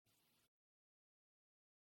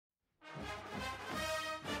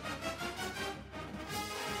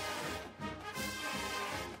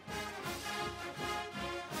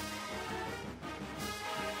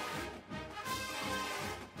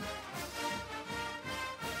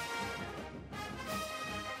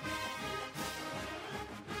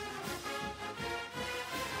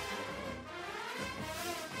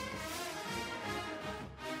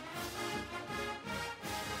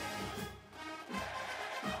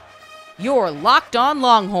Your Locked On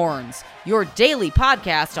Longhorns, your daily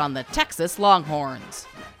podcast on the Texas Longhorns.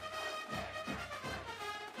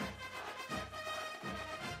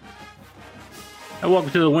 And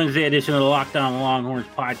welcome to the Wednesday edition of the Locked On Longhorns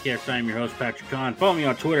podcast. I'm your host, Patrick Kahn. Follow me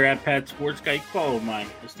on Twitter at PatSportsGuy. Follow my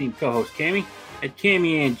esteemed co-host, Cammie, at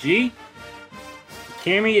CammieAndG.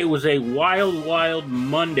 Cammie, it was a wild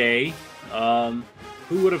Monday.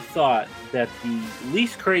 Who would have thought that the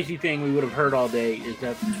least crazy thing we would have heard all day is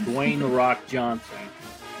that Dwayne "The Rock" Johnson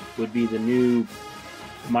would be the new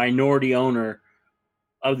minority owner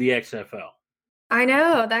of the XFL? I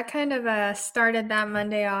know, that kind of started that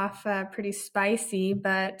Monday off pretty spicy,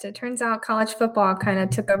 but it turns out college football kind of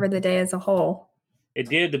took over the day as a whole. It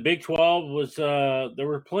did. The Big 12 was there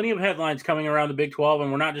were plenty of headlines coming around the Big 12,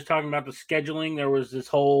 and we're not just talking about the scheduling. There was this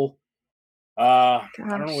whole I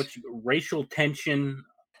don't know racial tension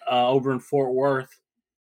over in Fort Worth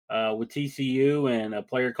with TCU and a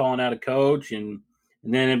player calling out a coach, and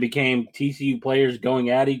then it became TCU players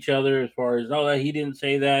going at each other as far as, oh, he didn't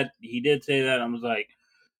say that, he did say that. I was like,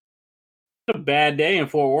 it's a bad day in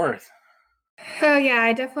Fort Worth. Oh, yeah,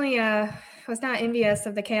 I definitely was not envious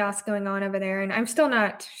of the chaos going on over there, and I'm still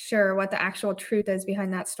not sure what the actual truth is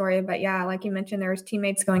behind that story. But yeah, like you mentioned, there was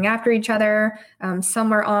teammates going after each other. Some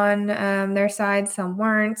were on their side, some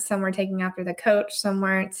weren't. Some were taking after the coach, some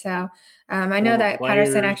weren't. So I know that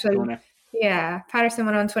Patterson actually... Yeah, Patterson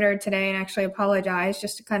went on Twitter today and actually apologized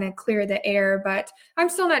just to kind of clear the air, but I'm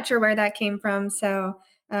still not sure where that came from. So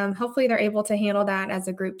hopefully they're able to handle that as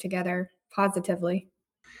a group together positively.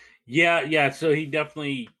 Yeah. So he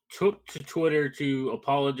definitely took to Twitter to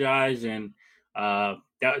apologize, and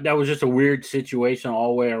that was just a weird situation all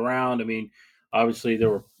the way around. I mean, obviously there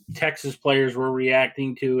were Texas players were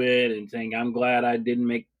reacting to it and saying, "I'm glad I didn't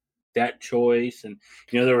make that choice," and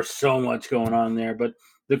there was so much going on there, but.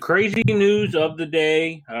 The crazy news of the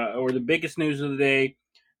day, or the biggest news of the day,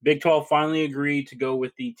 Big 12 finally agreed to go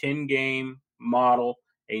with the 10-game model,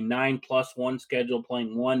 a 9+1 schedule,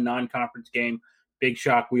 playing one non-conference game. Big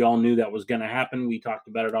shock. We all knew that was going to happen. We talked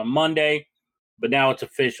about it on Monday, but now it's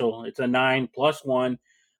official. It's a 9+1.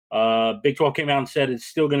 Big 12 came out and said it's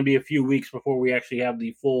still going to be a few weeks before we actually have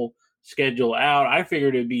the full schedule out. I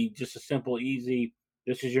figured it would be just a simple, easy,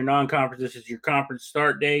 this is your non-conference, this is your conference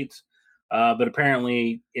start dates. But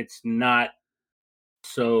apparently it's not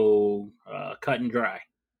so cut and dry.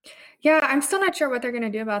 Yeah, I'm still not sure what they're going to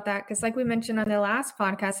do about that because like we mentioned on the last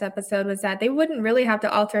podcast episode was that they wouldn't really have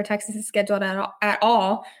to alter Texas' schedule at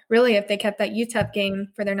all, really, if they kept that UTEP game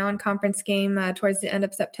for their non-conference game towards the end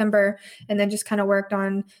of September and then just kind of worked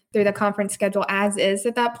on through the conference schedule as is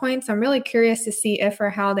at that point. So I'm really curious to see if or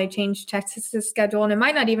how they change Texas' schedule. And it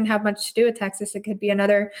might not even have much to do with Texas. It could be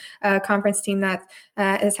another conference team that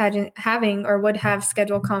is having or would have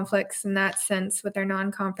schedule conflicts in that sense with their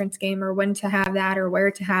non-conference game or when to have that or where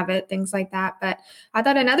to have it. Things like that. But I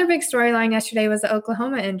thought another big storyline yesterday was the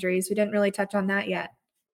Oklahoma injuries. We didn't really touch on that yet.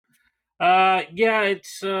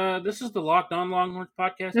 It's this is the Locked On Longhorns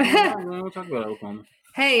podcast. We'll talk about Oklahoma.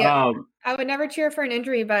 Hey, I would never cheer for an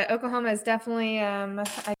injury, but Oklahoma is definitely,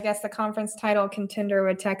 I guess, the conference title contender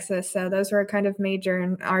with Texas. So those were kind of major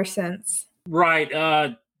in our sense. Right.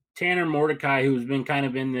 Tanner Mordecai, who's been kind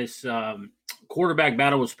of in this quarterback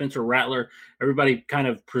battle with Spencer Rattler. Everybody kind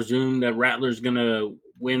of presumed that Rattler's going to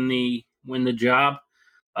win the job,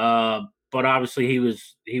 but obviously he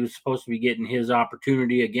was supposed to be getting his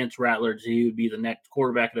opportunity against Rattler, so he would be the next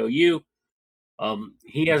quarterback at OU.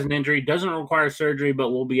 He has an injury, doesn't require surgery,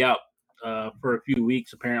 but will be out for a few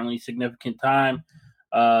weeks, apparently significant time.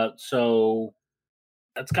 So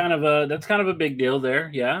that's kind of a big deal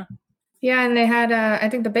there. Yeah, and they had, I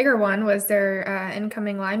think the bigger one was their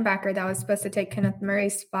incoming linebacker that was supposed to take Kenneth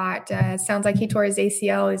Murray's spot. It sounds like he tore his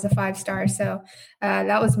ACL. He's a 5-star, so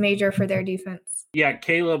that was major for their defense. Yeah,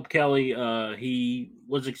 Caleb Kelly, he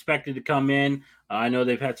was expected to come in. I know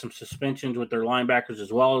they've had some suspensions with their linebackers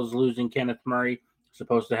as well as losing Kenneth Murray,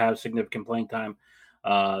 supposed to have significant playing time.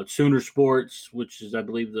 Sooner Sports, which is, I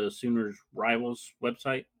believe, the Sooners rivals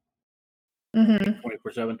website,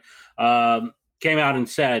 24/7, came out and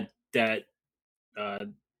said that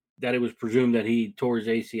it was presumed that he tore his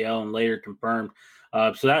ACL and later confirmed.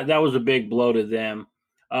 So that was a big blow to them.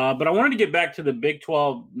 But I wanted to get back to the Big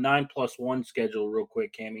 12 9+1 schedule real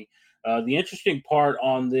quick, Cammie. The interesting part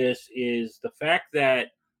on this is the fact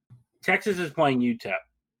that Texas is playing UTEP.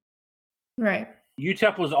 Right.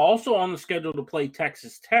 UTEP was also on the schedule to play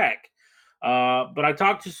Texas Tech. But I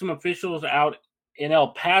talked to some officials out in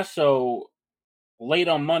El Paso late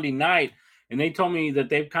on Monday night, and they told me that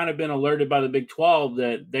they've kind of been alerted by the Big 12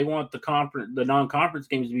 that they want the non-conference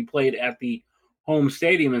games to be played at the home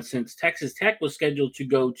stadium. And since Texas Tech was scheduled to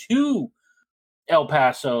go to El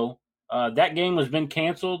Paso, that game has been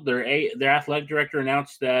canceled. Their athletic director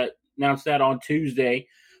announced that on Tuesday.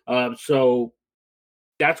 So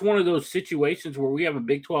that's one of those situations where we have a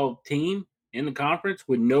Big 12 team in the conference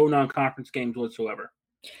with no non-conference games whatsoever.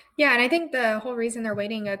 Yeah, and I think the whole reason they're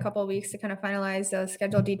waiting a couple of weeks to kind of finalize those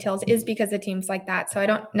schedule details is because of teams like that. So I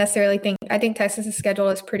don't necessarily I think Texas's schedule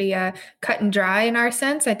is pretty cut and dry in our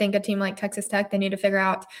sense. I think a team like Texas Tech, they need to figure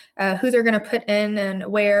out who they're going to put in and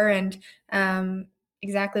where, and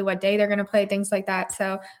exactly what day they're going to play, things like that.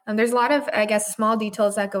 So there's a lot of, I guess, small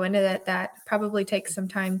details that go into that probably takes some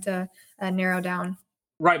time to narrow down.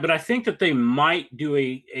 Right, but I think that they might do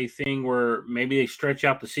a thing where maybe they stretch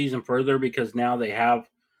out the season further because now they have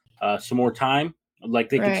some more time. Like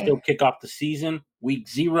they could still kick off the season week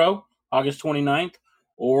 0, August 29th,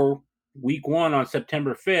 or week 1 on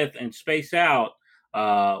September 5th, and space out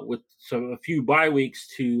with a few bye weeks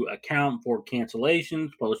to account for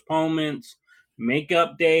cancellations, postponements,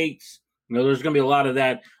 makeup dates. There's going to be a lot of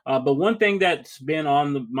that. But one thing that's been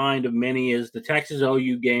on the mind of many is the Texas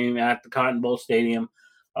OU game at the Cotton Bowl Stadium.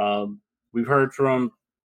 We've heard from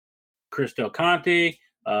Chris Del Conte.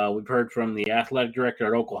 We've heard from the athletic director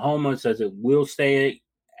at Oklahoma, says it will stay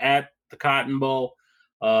at the Cotton Bowl.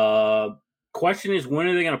 Question is, when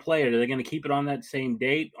are they going to play it? Are they going to keep it on that same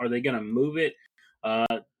date? Are they going to move it?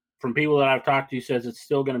 From people that I've talked to, says it's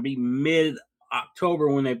still going to be mid-October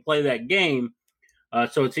when they play that game.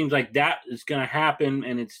 So it seems like that is going to happen,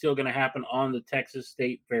 and it's still going to happen on the Texas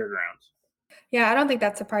State Fairgrounds. Yeah, I don't think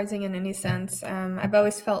that's surprising in any sense. I've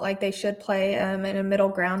always felt like they should play in a middle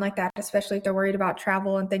ground like that, especially if they're worried about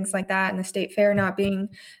travel and things like that, and the state fair not being,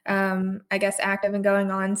 I guess, active and going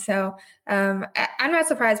on. So I'm not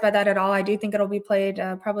surprised by that at all. I do think it'll be played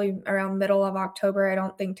probably around middle of October. I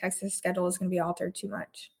don't think Texas' schedule is going to be altered too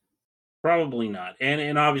much. Probably not.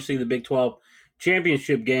 And obviously the Big 12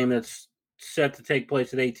 championship game that's set to take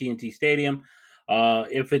place at AT&T Stadium,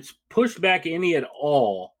 if it's pushed back any at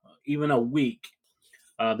all, even a week,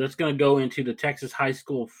 that's going to go into the Texas high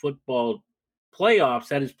school football playoffs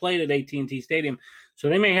that is played at AT&T Stadium. So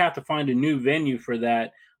they may have to find a new venue for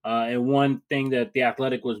that. And one thing that the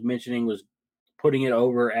Athletic was mentioning was putting it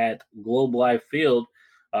over at Globe Life Field.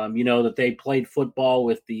 That they played football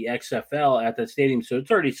with the XFL at that stadium. So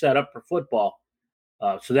it's already set up for football.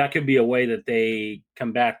 So that could be a way that they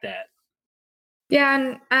combat that. Yeah,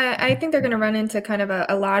 and I think they're going to run into kind of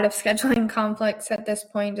a lot of scheduling conflicts at this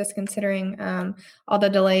point, just considering all the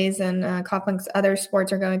delays and conflicts other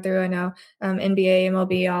sports are going through. I know NBA,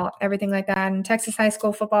 MLB, everything like that. And Texas high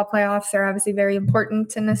school football playoffs are obviously very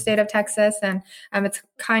important in the state of Texas. And it's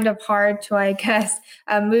kind of hard to, I guess,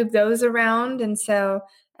 move those around. And so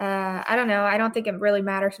I don't know. I don't think it really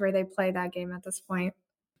matters where they play that game at this point.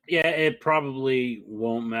 Yeah, it probably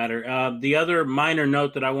won't matter. The other minor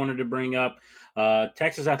note that I wanted to bring up,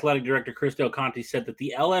 Texas Athletic Director Chris Del Conte said that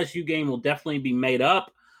the LSU game will definitely be made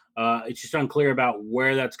up. It's just unclear about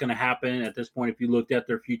where that's going to happen at this point. If you looked at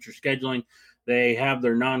their future scheduling, they have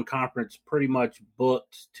their non-conference pretty much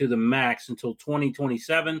booked to the max until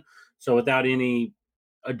 2027. So without any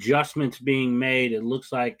adjustments being made, it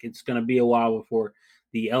looks like it's going to be a while before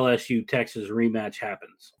the LSU-Texas rematch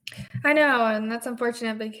happens. I know, and that's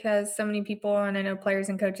unfortunate because so many people, and I know players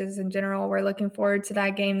and coaches in general, were looking forward to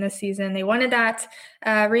that game this season. They wanted that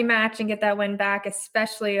rematch and get that win back,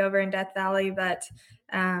 especially over in Death Valley. But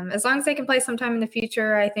as long as they can play sometime in the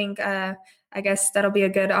future, I think I guess that'll be a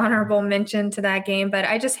good honorable mention to that game. But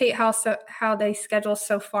I just hate how they schedule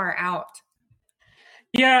so far out.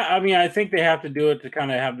 Yeah, I mean, I think they have to do it to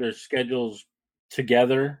kind of have their schedules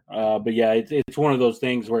together. But yeah, it's one of those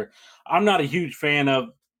things where I'm not a huge fan of,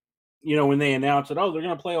 when they announce it, they're going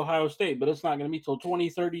to play Ohio State, but it's not going to be till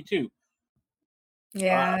 2032.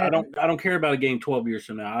 Yeah, I don't care about a game 12 years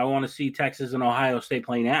from now. I want to see Texas and Ohio State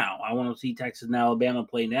play now. I want to see Texas and Alabama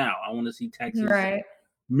play now. I want to see Texas,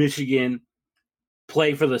 Michigan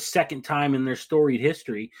play for the second time in their storied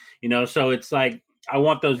history. So it's like I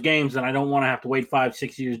want those games, and I don't want to have to wait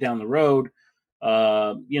 5-6 years down the road.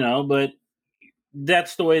 But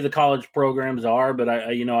that's the way the college programs are. But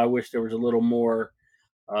I wish there was a little more.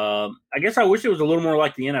 I guess I wish it was a little more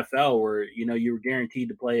like the NFL, where you were guaranteed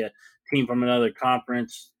to play a team from another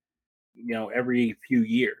conference, every few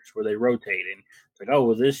years, where they rotate. And it's like,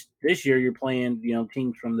 this year you're playing,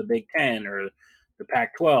 teams from the Big Ten or the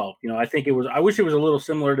Pac-12. I wish it was a little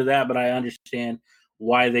similar to that, but I understand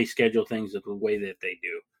why they schedule things the way that they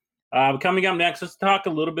do. Coming up next, let's talk a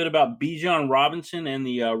little bit about Bijan Robinson and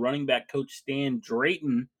the running back coach Stan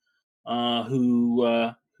Drayton,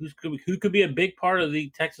 who could be a big part of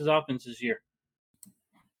the Texas offense this year.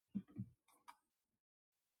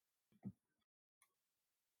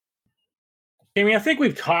 Jamie, I think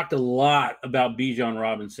we've talked a lot about Bijan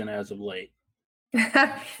Robinson as of late.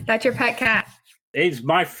 That's your pet cat. He's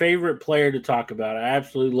my favorite player to talk about. I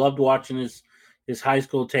absolutely loved watching his high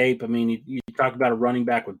school tape. I mean, you talk about a running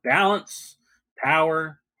back with balance,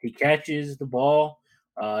 power. He catches the ball.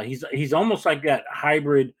 He's almost like that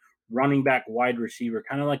hybrid running back wide receiver,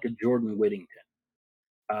 kind of like a Jordan Whittington.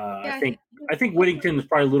 Yeah, I think Whittington is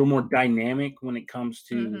probably a little more dynamic when it comes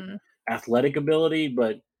to athletic ability,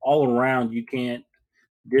 but all around you can't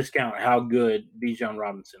discount how good Bijan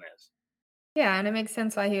Robinson is. Yeah, and it makes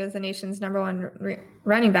sense why he was the nation's number one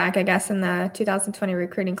running back, I guess, in the 2020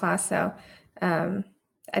 recruiting class. So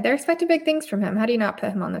they're expecting big things from him. How do you not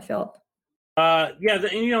put him on the field?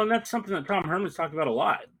 And that's something that Tom Herman's talked about a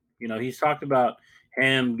lot. He's talked about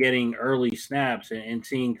him getting early snaps and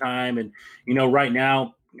seeing time. And, right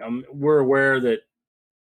now we're aware that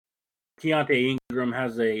Keontae Ingram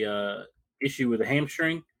has a issue with a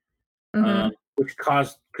hamstring, which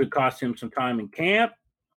could cost him some time in camp.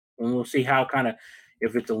 And we'll see how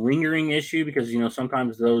if it's a lingering issue, because,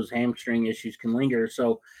 sometimes those hamstring issues can linger.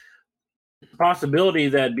 So the possibility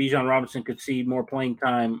that Bijan Robinson could see more playing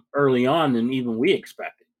time early on than even we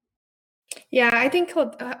expected. Yeah, I think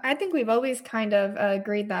we've always kind of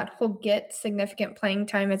agreed that he'll get significant playing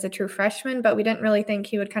time as a true freshman, but we didn't really think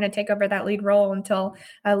he would kind of take over that lead role until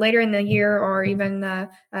later in the year or even the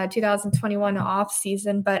 2021 off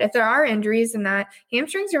season. But if there are injuries, and that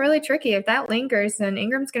hamstrings are really tricky, if that lingers, then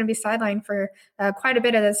Ingram's going to be sidelined for quite a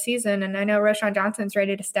bit of the season. And I know Roschon Johnson's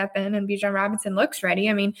ready to step in, and Bijan Robinson looks ready.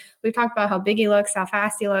 I mean, we've talked about how big he looks, how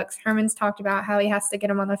fast he looks. Herman's talked about how he has to get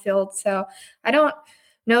him on the field. So I don't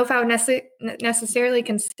know if I would necessarily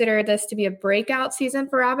consider this to be a breakout season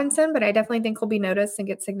for Robinson, but I definitely think he'll be noticed and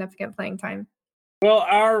get significant playing time. Well,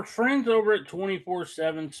 our friends over at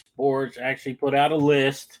 24/7 Sports actually put out a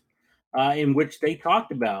list in which they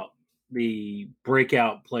talked about the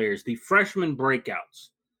breakout players, the freshman breakouts,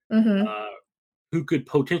 who could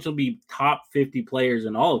potentially be top 50 players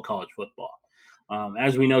in all of college football.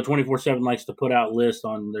 As we know, 24/7 likes to put out lists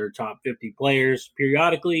on their top 50 players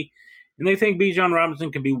periodically. And they think Bijan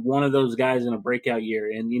Robinson could be one of those guys in a breakout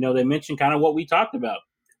year. And, they mentioned kind of what we talked about,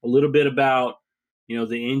 a little bit about,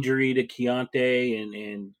 the injury to Keontae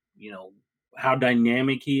and how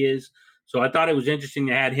dynamic he is. So I thought it was interesting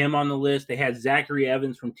to add him on the list. They had Zachary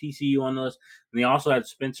Evans from TCU on the list. And they also had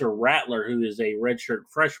Spencer Rattler, who is a redshirt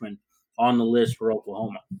freshman, on the list for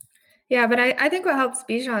Oklahoma. Yeah, but I think what helps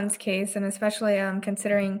Bijan's case, and especially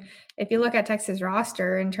considering if you look at Texas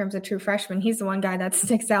roster in terms of true freshmen, he's the one guy that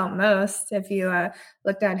sticks out most if you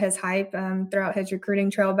looked at his hype throughout his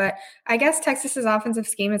recruiting trail. But I guess Texas's offensive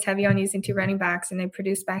scheme is heavy on using two running backs, and they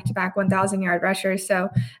produce back-to-back 1,000-yard rushers. So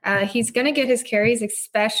he's going to get his carries,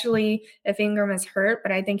 especially if Ingram is hurt.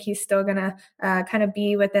 But I think he's still going to kind of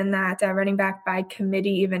be within that running back by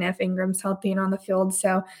committee, even if Ingram's healthy and on the field.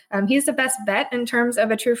 So he's the best bet in terms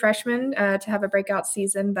of a true freshman to have a breakout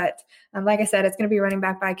season. But like I said, it's going to be running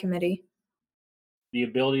back by committee. The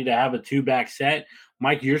ability to have a two-back set.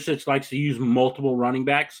 Mike Yurcich likes to use multiple running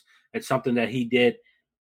backs. It's something that he did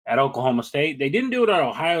at Oklahoma State. They didn't do it at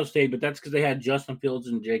Ohio State, but that's because they had Justin Fields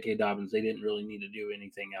and J.K. Dobbins. They didn't really need to do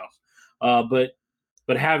anything else. But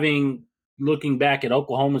looking back at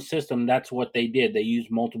Oklahoma's system, that's what they did. They used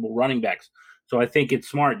multiple running backs. So I think it's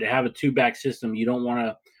smart to have a two-back system. You don't want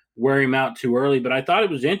to wear him out too early. But I thought it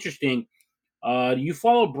was interesting. You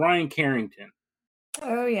follow Brian Carrington?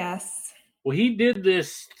 Oh, yes. Well, he did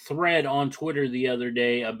this thread on Twitter the other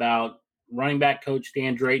day about running back coach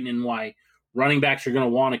Stan Drayton and why running backs are going to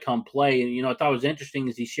want to come play. And, I thought it was interesting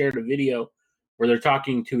is he shared a video where they're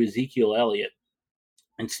talking to Ezekiel Elliott.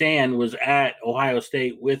 And Stan was at Ohio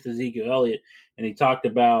State with Ezekiel Elliott, and he talked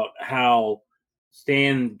about how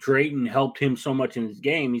Stan Drayton helped him so much in his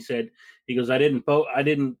game. He goes, I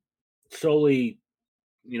didn't solely,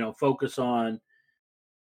 focus on,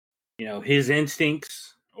 his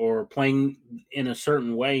instincts or playing in a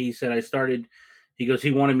certain way. He said,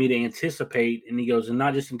 he wanted me to anticipate, and he goes, and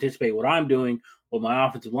not just anticipate what I'm doing, what my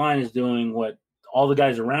offensive line is doing, what all the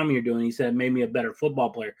guys around me are doing. He said, it made me a better football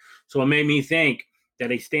player. So it made me think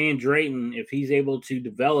that a Stan Drayton, if he's able to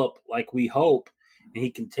develop like we hope, and he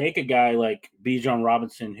can take a guy like Bijan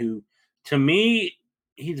Robinson, who to me,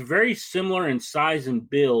 he's very similar in size and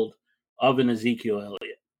build of an Ezekiel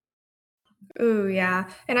Elliott. Ooh, yeah.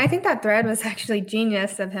 And I think that thread was actually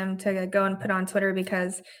genius of him to go and put on Twitter,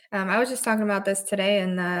 because I was just talking about this today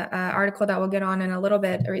in the article that we'll get on in a little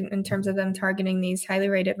bit in terms of them targeting these highly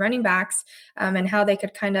rated running backs and how they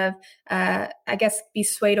could kind of, I guess, be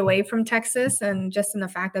swayed away from Texas, and just in the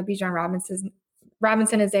fact that Bijan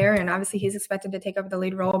Robinson is there, and obviously he's expected to take over the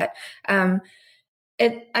lead role. But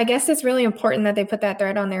I guess it's really important that they put that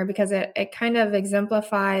thread on there because it kind of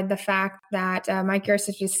exemplified the fact that Mike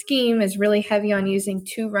Yurcich's scheme is really heavy on using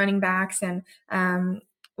two running backs, and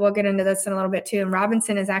we'll get into this in a little bit too. And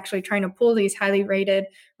Robinson is actually trying to pull these highly rated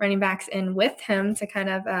running backs in with him to kind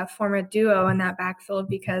of form a duo in that backfield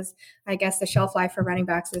because I guess the shelf life for running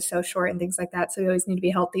backs is so short and things like that. So we always need to be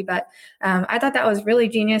healthy. But I thought that was really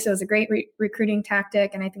genius. It was a great recruiting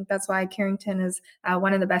tactic. And I think that's why Carrington is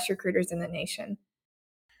one of the best recruiters in the nation.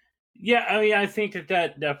 Yeah, I mean, I think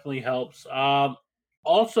that definitely helps.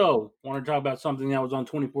 Also, want to talk about something that was on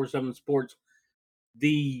 24/7 Sports.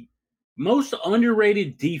 The most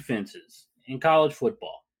underrated defenses in college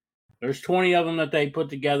football. There's 20 of them that they put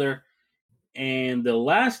together, and the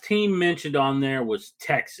last team mentioned on there was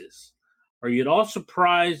Texas. Are you at all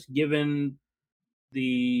surprised, given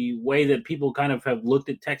the way that people kind of have looked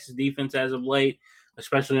at Texas defense as of late,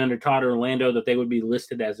 especially under Todd Orlando, that they would be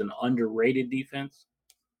listed as an underrated defense?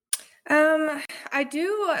 I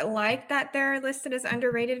do like that they're listed as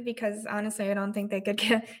underrated because honestly, I don't think they could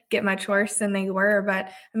get much worse than they were. But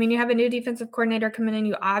I mean, you have a new defensive coordinator coming in.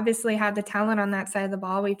 You obviously have the talent on that side of the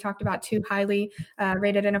ball. We've talked about two highly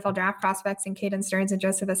rated NFL draft prospects in Caden Stearns and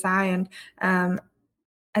Joseph Asai, and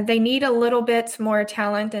they need a little bit more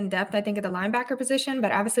talent and depth, I think, at the linebacker position.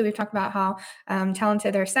 But obviously, we've talked about how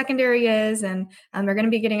talented their secondary is, and they're going to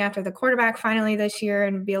be getting after the quarterback finally this year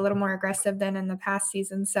and be a little more aggressive than in the past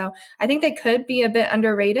season. So I think they could be a bit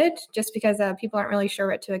underrated just because people aren't really sure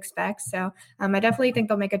what to expect. So I definitely think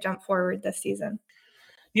they'll make a jump forward this season.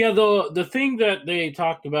 Yeah, the thing that they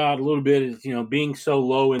talked about a little bit is, being so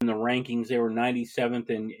low in the rankings. They were 97th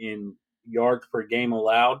in yards per game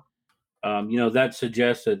allowed. That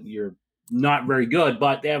suggests that you're not very good,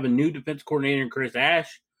 but they have a new defense coordinator in Chris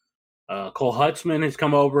Ash. Cole Hutzman has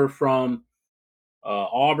come over from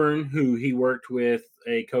Auburn, who he worked with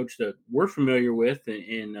a coach that we're familiar with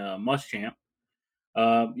in Muschamp.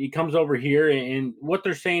 He comes over here, and what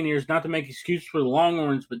they're saying here is not to make excuses for the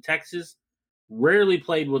Longhorns, but Texas rarely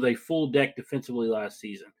played with a full deck defensively last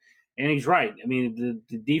season. And he's right. I mean,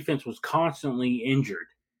 the defense was constantly injured.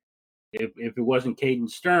 If it wasn't Caden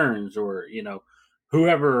Stearns or,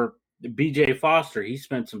 whoever, BJ Foster, he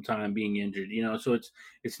spent some time being injured, so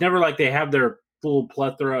it's never like they have their full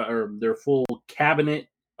plethora or their full cabinet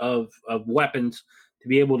of weapons to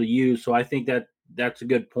be able to use. So I think that's a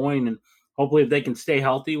good point. And hopefully if they can stay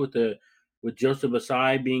healthy with Joseph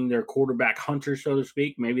Asai being their quarterback hunter, so to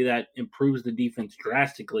speak, maybe that improves the defense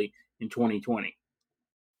drastically in 2020.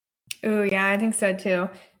 Oh, yeah, I think so too.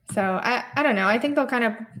 So I don't know. I think they'll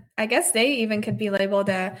I guess they even could be labeled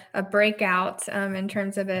a breakout in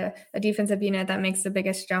terms of a defensive unit that makes the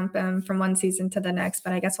biggest jump from one season to the next.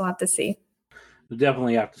 But I guess we'll have to see. We'll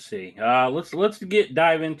definitely have to see. Let's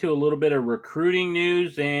dive into a little bit of recruiting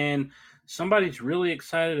news, and somebody's really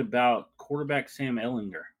excited about quarterback Sam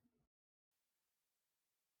Ehlinger.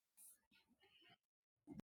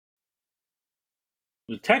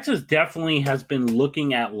 Texas definitely has been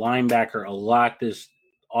looking at linebacker a lot this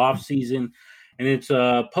offseason, and it's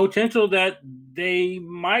a potential that they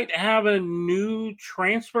might have a new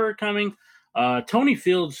transfer coming. Tony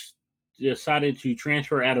Fields decided to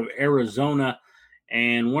transfer out of Arizona,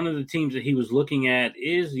 and one of the teams that he was looking at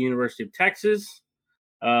is the University of Texas.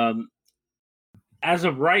 As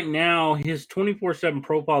of right now, his 24/7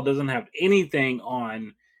 profile doesn't have anything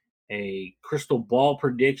on a crystal ball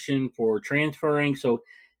prediction for transferring, so it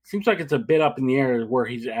seems like it's a bit up in the air where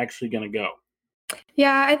he's actually going to go.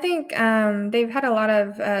 Yeah, I think they've had a lot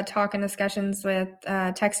of talk and discussions with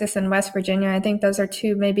Texas and West Virginia. I think those are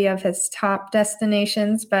two maybe of his top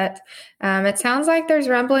destinations, but it sounds like there's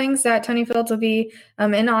rumblings that Tony Fields will be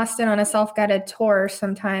in Austin on a self-guided tour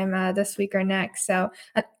sometime this week or next. So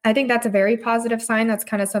I think that's a very positive sign. That's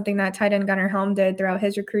kind of something that tight end Gunnar Helm did throughout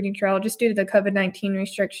his recruiting trail, just due to the COVID-19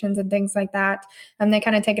 restrictions and things like that. They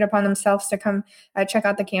kind of take it upon themselves to come check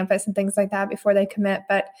out the campus and things like that before they commit.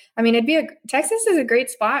 But I mean, Texas is a great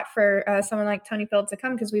spot for someone like Tony Fields to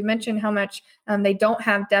come, because we mentioned how much they don't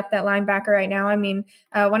have depth at linebacker right now. I mean,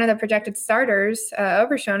 one of the projected starters,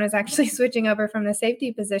 Overshown, is actually switching over from the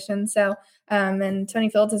safety position. So, and Tony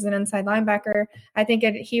Fields is an inside linebacker. I think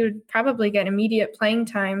he would probably get immediate playing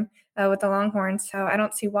time with the Longhorns. So I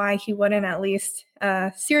don't see why he wouldn't at least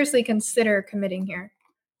seriously consider committing here.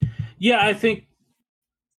 Yeah, I think,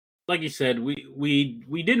 like you said,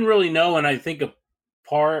 we didn't really know, and I think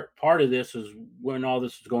part of this is when all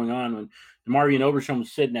this was going on, when DeMarvion Overshown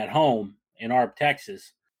was sitting at home in Arp,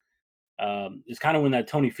 Texas. It's kind of when that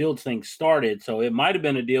Tony Fields thing started. So it might have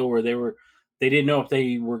been a deal where they didn't know if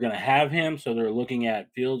they were going to have him, so they're looking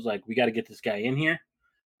at Fields like, we got to get this guy in here.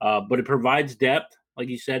 But it provides depth, like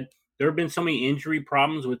you said. there have been so many injury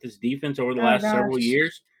problems with this defense over the Oh last several gosh.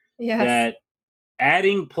 years Yes. that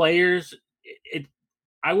adding players,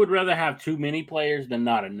 I would rather have too many players than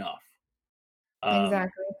not enough.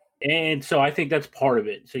 Exactly. And so I think that's part of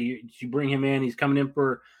it. So you bring him in. He's coming in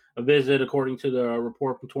for a visit, according to the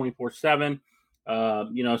report from 24/7.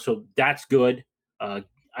 So that's good.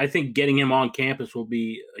 I think getting him on campus will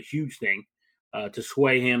be a huge thing to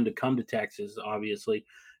sway him to come to Texas, obviously,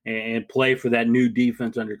 and play for that new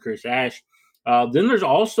defense under Chris Ash. Then there's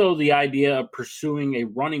also the idea of pursuing a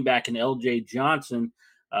running back in L.J. Johnson,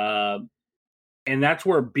 and that's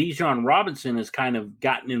where Bijan Robinson has kind of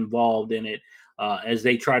gotten involved in it. As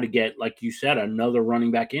they try to get, like you said, another running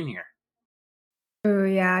back in here. Oh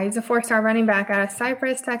yeah, he's a 4-star running back out of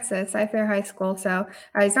Cypress, Texas, Cypher High School. So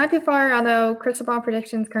he's not too far, although crystal ball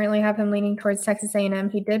predictions currently have him leaning towards Texas A&M.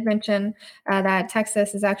 He did mention that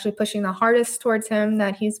Texas is actually pushing the hardest towards him,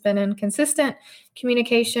 that he's been in consistent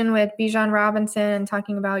communication with Bijan Robinson and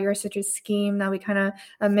talking about Yurcich's scheme that we kind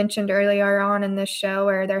of mentioned earlier on in this show,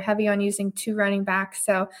 where they're heavy on using 2 running backs.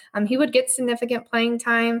 So he would get significant playing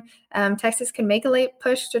time. Texas can make a late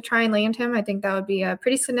push to try and land him. I think that would be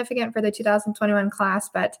pretty significant for the 2021 class.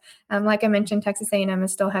 But like I mentioned, Texas A&M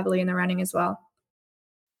is still heavily in the running as well.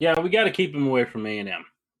 Yeah, we got to keep him away from A&M.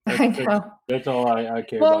 I know. That's all I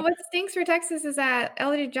care Well, about. what stinks for Texas is that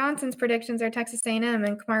L.J. Johnson's predictions are Texas A&M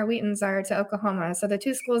and Kamar Wheaton's are to Oklahoma. So the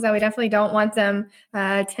 2 schools that we definitely don't want them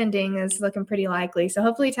attending is looking pretty likely. So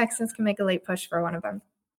hopefully Texans can make a late push for one of them.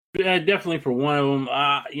 Yeah, definitely for one of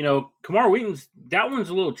them. Kamar Wheaton's, that one's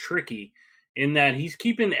a little tricky in that he's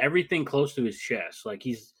keeping everything close to his chest. Like,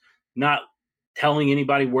 he's not telling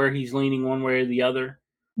anybody where he's leaning one way or the other.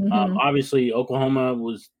 Mm-hmm. Obviously, Oklahoma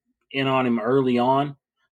was in on him early on.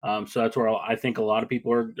 So that's where I think a lot of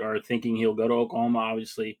people are thinking he'll go to Oklahoma.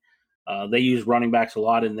 Obviously, they use running backs a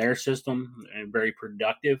lot in their system and very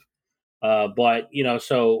productive.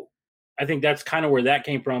 So I think that's kind of where that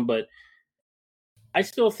came from. But I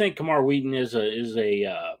still think Kamar Wheaton is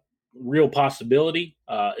a real possibility,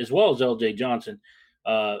 as well as L.J. Johnson,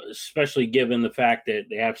 especially given the fact that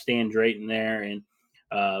they have Stan Drayton there and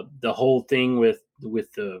the whole thing with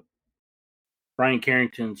the Brian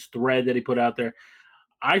Carrington's thread that he put out there.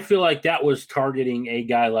 I feel like that was targeting a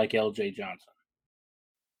guy like L.J. Johnson.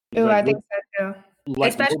 Oh, I think so too.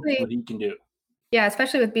 Like, especially what he can do. Yeah,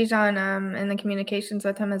 especially with Bijan and the communications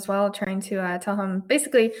with him as well, trying to tell him,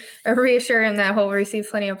 basically reassure him that he'll receive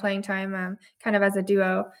plenty of playing time, kind of as a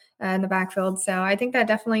duo in the backfield. So I think that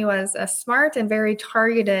definitely was a smart and very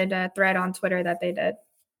targeted thread on Twitter that they did.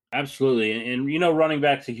 Absolutely. And running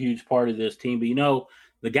back's a huge part of this team. But,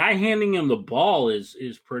 the guy handing him the ball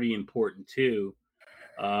is pretty important too.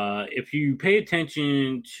 If you pay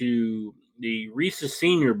attention to the Reese's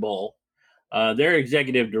Senior Bowl, their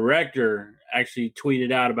executive director actually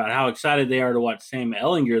tweeted out about how excited they are to watch Sam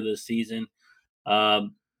Ehlinger this season,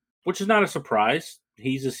 which is not a surprise.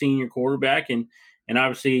 He's a senior quarterback, and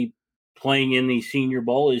obviously playing in the Senior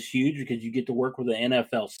Bowl is huge because you get to work with the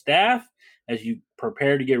NFL staff as you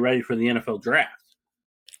prepare to get ready for the NFL draft.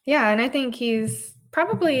 Yeah, and I think he's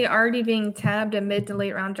probably already being tabbed a mid to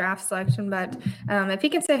late round draft selection, but if he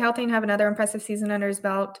can stay healthy and have another impressive season under his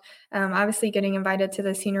belt, obviously getting invited to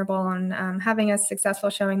the Senior Bowl and having a successful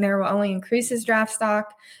showing there will only increase his draft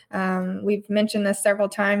stock. We've mentioned this several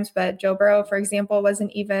times, but Joe Burrow, for example,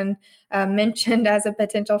 wasn't even mentioned as a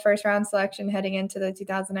potential first round selection heading into the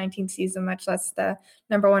 2019 season, much less the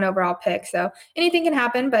number 1 overall pick. So anything can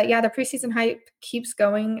happen, but yeah, the preseason hype keeps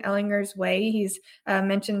going Ehlinger's way. He's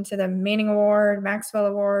mentioned to the Manning Award, Maxwell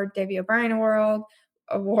Award, Davey O'Brien Award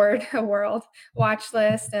watch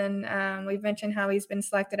list. And we've mentioned how he's been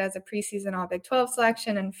selected as a preseason All Big 12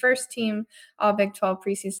 selection and first team All Big 12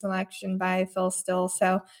 preseason selection by Phil Still.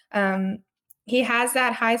 So he has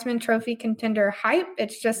that Heisman Trophy contender hype.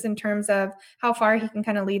 It's just in terms of how far he can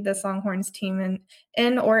kind of lead this Longhorns team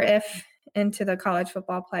in or if into the college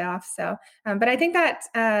football playoffs. So, but I think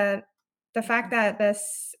that the fact that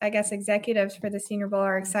executives for the Senior Bowl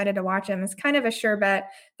are excited to watch him is kind of a sure bet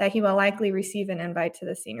that he will likely receive an invite to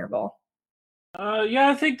the Senior Bowl. Yeah,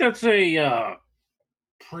 I think that's a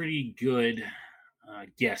pretty good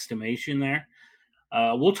guesstimation there.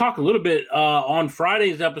 We'll talk a little bit on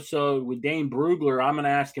Friday's episode with Dane Brugler. I'm going to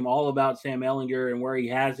ask him all about Sam Ehlinger and where he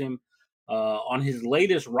has him on his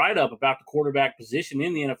latest write-up about the quarterback position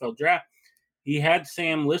in the NFL draft. He had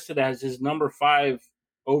Sam listed as his number 5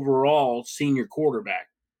 overall senior quarterback.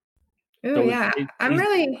 Oh, so yeah.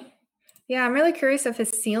 Yeah, I'm really curious of his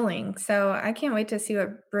ceiling. So I can't wait to see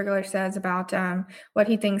what Brigler says about what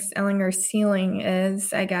he thinks Ehlinger's ceiling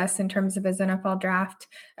is, I guess, in terms of his NFL draft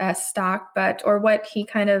stock, or what he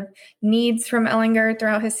kind of needs from Ehlinger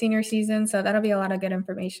throughout his senior season. So that'll be a lot of good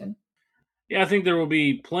information. Yeah, I think there will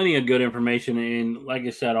be plenty of good information. And like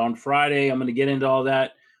I said, on Friday, I'm going to get into all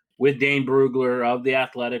that with Dane Brugler of The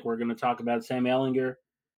Athletic. We're going to talk about Sam Ehlinger,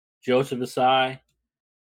 Joseph Asai.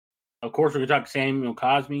 Of course, we're going to talk Samuel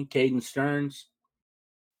Cosmi, Caden Stearns,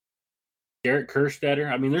 Derek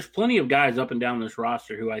Kerstetter. I mean, there's plenty of guys up and down this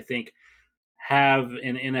roster who I think have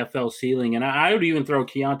an NFL ceiling. And I would even throw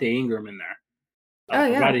Keontae Ingram in there,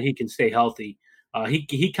 provided he can stay healthy.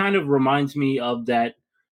 He kind of reminds me of that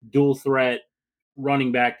dual threat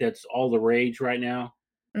running back that's all the rage right now.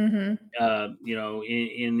 Mm-hmm.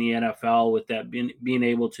 In the NFL, with that being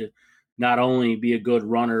able to not only be a good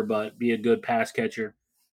runner but be a good pass catcher.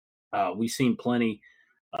 We've seen plenty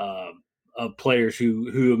of players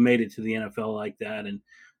who have made it to the NFL like that, and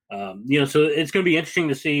so it's going to be interesting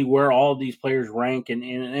to see where all of these players rank,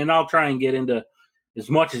 and I'll try and get into as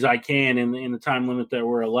much as I can in the time limit that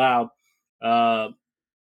we're allowed. But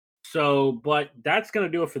that's going to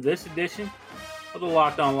do it for this edition of the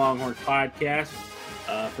Locked On Longhorns podcast.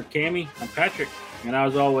 For Cammie, I'm Patrick, and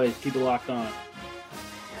as always, keep it locked on.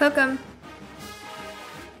 Hook 'em.